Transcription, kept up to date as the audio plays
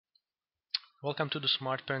Welcome to the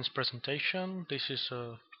Smart Parents presentation. This is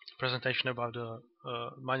a presentation about a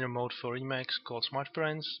minor mode for Emacs called Smart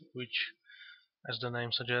Parents, which, as the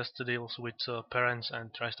name suggests, deals with parents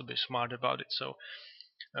and tries to be smart about it. So,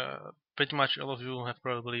 pretty much all of you have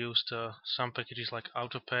probably used some packages like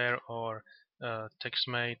AutoPair or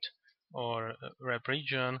TextMate or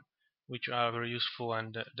RepRegion, which are very useful,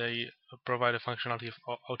 and they provide a functionality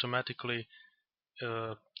of automatically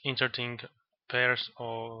inserting pairs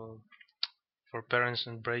or for parents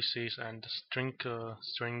and braces and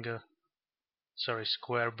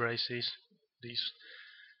square braces. These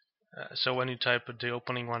so when you type the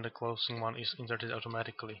opening one, the closing one is inserted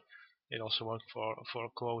automatically. It also works for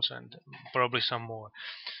quotes and probably some more.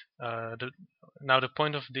 Now the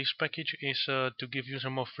point of this package is to give you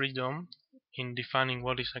some more freedom in defining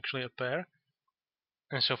what is actually a pair.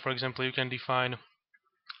 And so, for example, you can define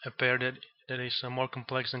a pair that is more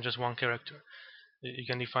complex than just one character. You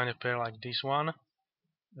can define a pair like this one,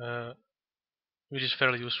 uh, which is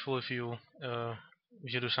fairly useful if you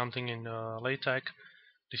do something in LaTeX.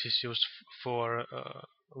 This is used for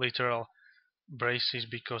literal braces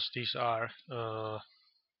because these are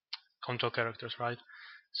control characters, right?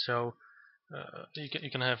 So you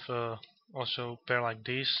can have also pair like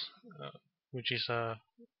this, which is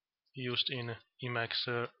used in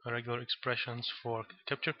Emacs regular expressions for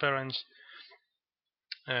capture parents,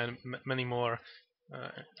 and many more.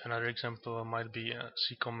 Another example might be a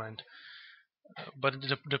C command. But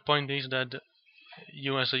the point is that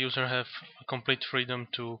you as a user have complete freedom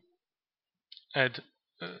to add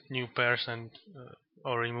new pairs and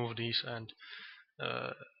or remove these and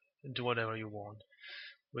uh, do whatever you want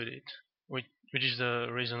with it, which is the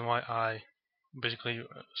reason why I basically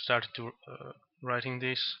started to writing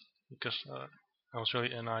this, because I was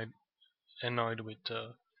really annoyed with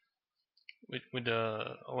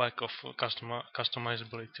the lack of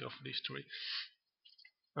customizability of these three.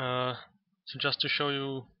 So just to show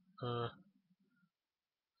you uh,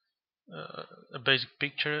 a basic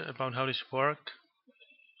picture about how this works,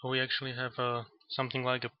 we actually have something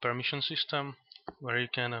like a permission system where you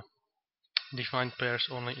can define pairs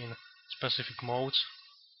only in specific modes,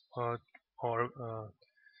 or, or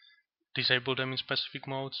disable them in specific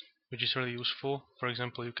modes, which is really useful. For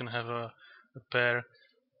example, you can have a pair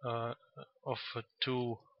of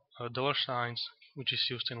two dollar signs, which is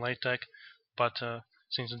used in LaTeX, but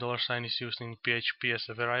since the dollar sign is used in PHP as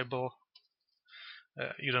a variable,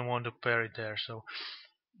 you don't want to pair it there. So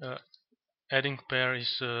uh, adding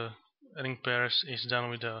pairs is done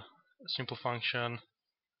with a simple function.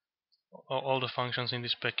 All the functions in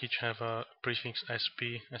this package have a prefix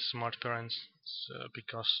sp as smart parents,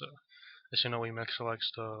 because as you know, Emacs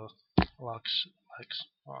selects the likes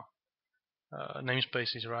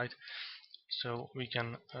namespaces, right? So we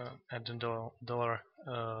can add the dollar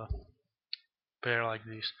pair like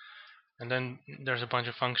this, and then there's a bunch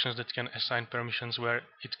of functions that can assign permissions where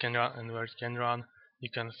it can run and where it can run. You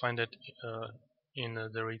can find that in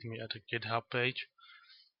the README at the GitHub page.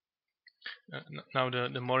 Now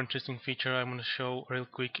the more interesting feature I'm going to show real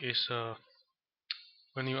quick is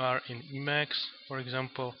when you are in Emacs, for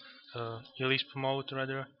example, Lisp mode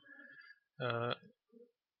rather. Uh,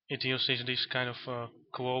 it uses this kind of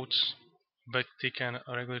quotes, backtick and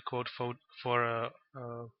a regular quote for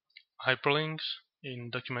hyperlinks in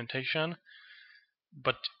documentation.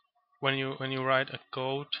 But when you write a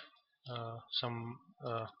code, some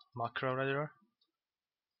macro rather,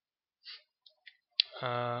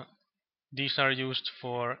 uh, these are used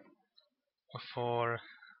for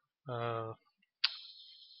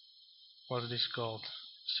what is this called,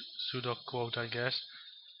 pseudo quote, I guess.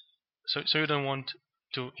 So you don't want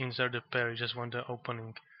to insert the pair, you just want the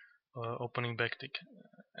opening backtick,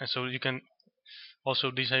 and so you can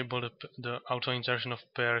also disable the auto insertion of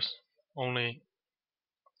pairs only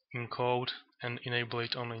in code and enable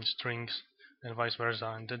it only in strings, and vice versa.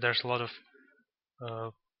 And there's a lot of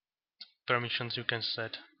uh, permissions you can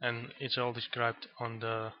set, and it's all described on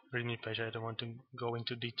the README page. I don't want to go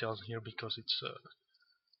into details here because it's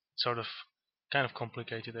sort of kind of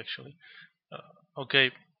complicated actually.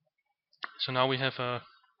 Okay, so now we have a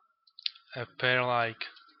pair like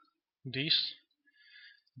this,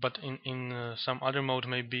 but in some other mode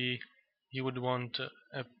maybe you would want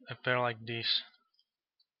a pair like this.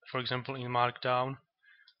 For example, in Markdown,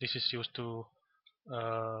 this is used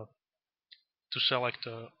uh, to select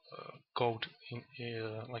code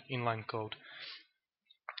like inline code.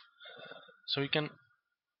 So you can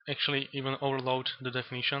actually even overload the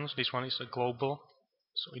definitions. This one is a global,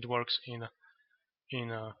 so it works in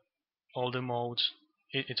all the modes.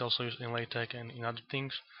 It's also used in LaTeX and in other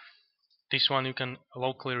things. This one you can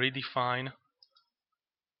locally redefine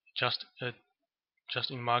just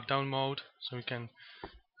just in markdown mode, so we can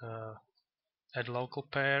add local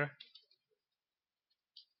pair.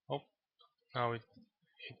 Oh, now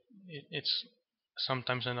it's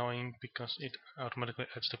sometimes annoying because it automatically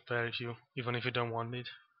adds the pair even if you don't want it,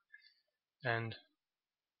 and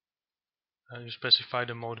you specify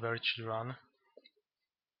the mode where it should run.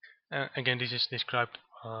 Again, this is described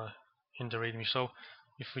in the README. So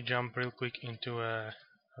if we jump real quick into a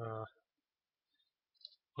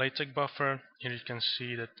LaTeX buffer, here you can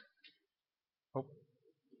see that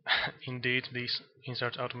indeed these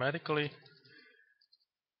insert automatically,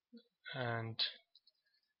 and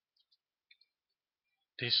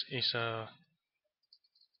this is a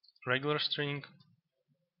regular string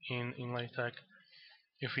in LaTeX.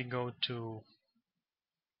 If we go to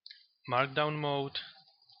markdown mode,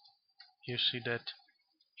 you see that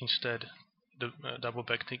instead the double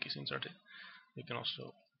backtick is inserted. You can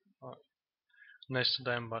also nest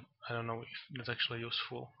them, but I don't know if that's actually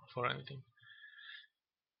useful for anything.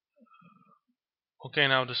 Okay,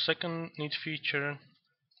 now the second neat feature,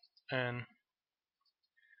 and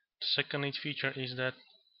the second neat feature is that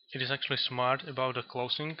it is actually smart about the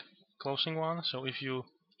closing one. So if you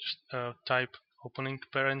just type opening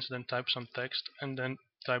parents, then type some text, and then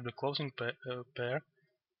type the closing pair,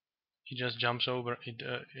 it just jumps over it.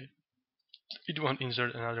 It won't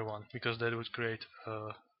insert another one because that would create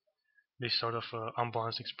this sort of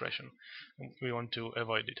unbalanced expression. We want to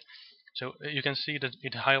avoid it. So you can see that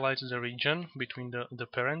it highlights the region between the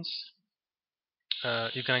parents.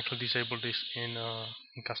 You can actually disable this in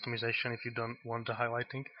customization if you don't want the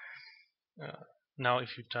highlighting. Now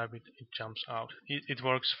if you type it, it jumps out. It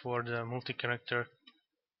works for the multi-character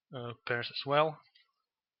pairs as well.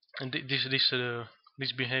 And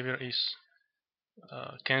this behavior is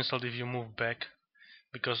cancelled if you move back,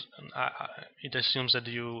 because it assumes that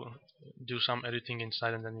you do some editing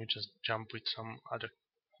inside and then you just jump with some other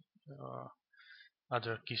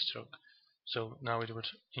keystroke. So now it would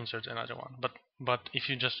insert another one. But if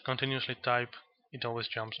you just continuously type, it always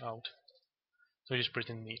jumps out. So it's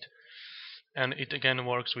pretty neat. And it again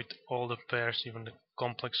works with all the pairs, even the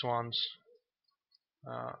complex ones.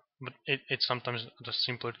 But it's sometimes just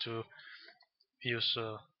simpler to use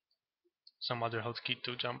some other hotkey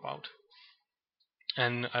to jump out.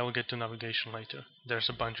 And I will get to navigation later. There's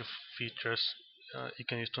a bunch of features you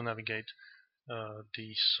can use to navigate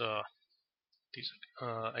these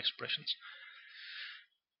expressions.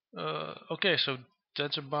 Okay, so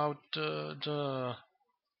that's about the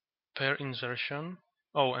pair insertion.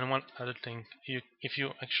 Oh, and one other thing: if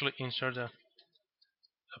you actually insert a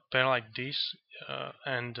pair like this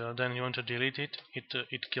and then you want to delete it,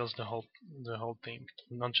 it kills the whole thing,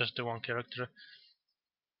 not just the one character,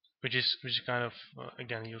 which is kind of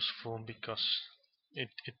again useful because it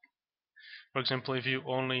for example, if you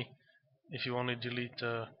only delete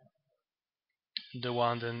the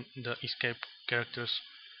one, then the escape characters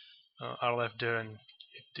are left there, and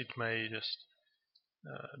it may just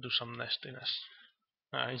do some nastiness.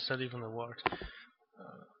 Is that even a word?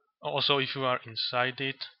 Also, if you are inside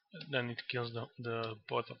it, then it kills the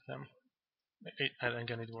both of them. And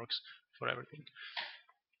again, it works for everything.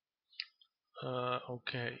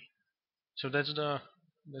 Okay, so that's the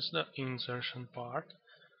insertion part.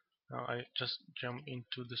 Now I just jump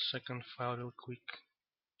into the second file real quick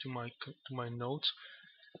to my notes.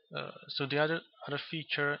 So the other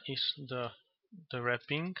feature is the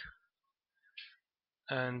wrapping,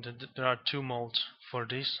 and there are two modes for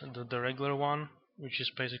this. The regular one, which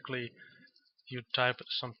is basically you type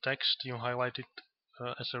some text, you highlight it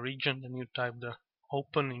as a region, then you type the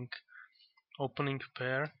opening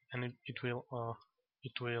pair, and it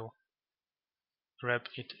will wrap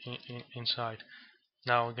it inside.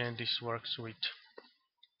 Now again, this works with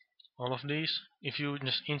all of these. If you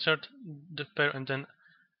just insert the pair and then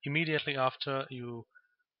immediately after you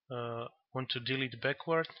want to delete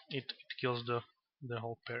backward, it kills the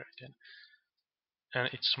whole pair again. And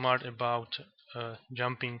it's smart about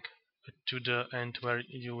jumping to the end where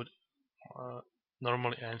you would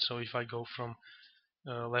normally end. So if I go from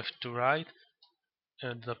left to right,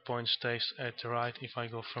 the point stays at the right. If I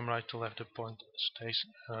go from right to left, the point stays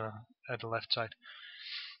at the left side.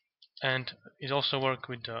 And it also works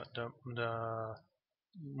with the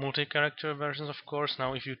multi-character versions, of course.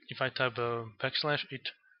 Now if I type a backslash, it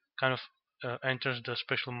kind of enters the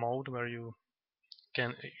special mode where you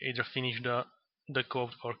can either finish the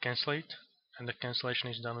code or cancel it, and the cancellation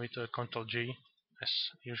is done with Ctrl G as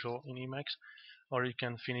usual in Emacs, or you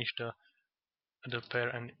can finish the pair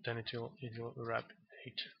and then it will wrap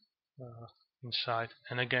it inside,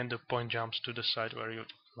 and again the point jumps to the side where you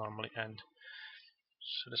normally end.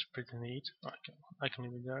 So that's pretty neat. I can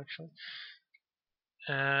leave it there actually.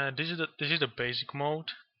 This is the basic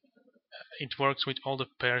mode. It works with all the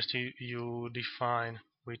pairs you define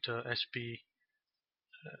with sp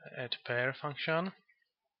add pair function.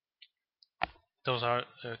 Those are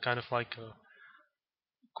kind of like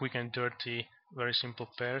quick and dirty, very simple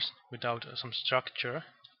pairs without some structure.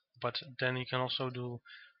 But then you can also do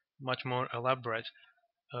much more elaborate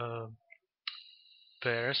uh,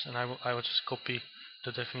 pairs, and I will just copy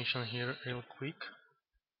the definition here real quick.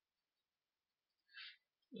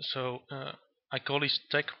 So I call these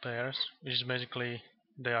tag pairs, which is basically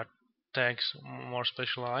they are tags more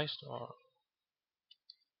specialized or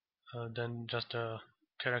than just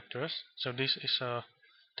characters. So this is a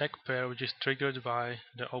tag pair which is triggered by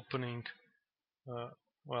the opening uh,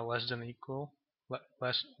 well less than equal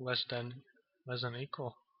less than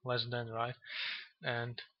equal less than, right?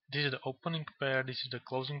 And this is the opening pair, this is the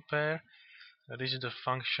closing pair, this is the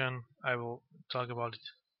function. I will talk about it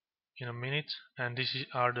in a minute, and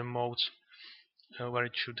are the modes where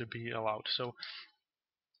it should be allowed. So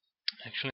actually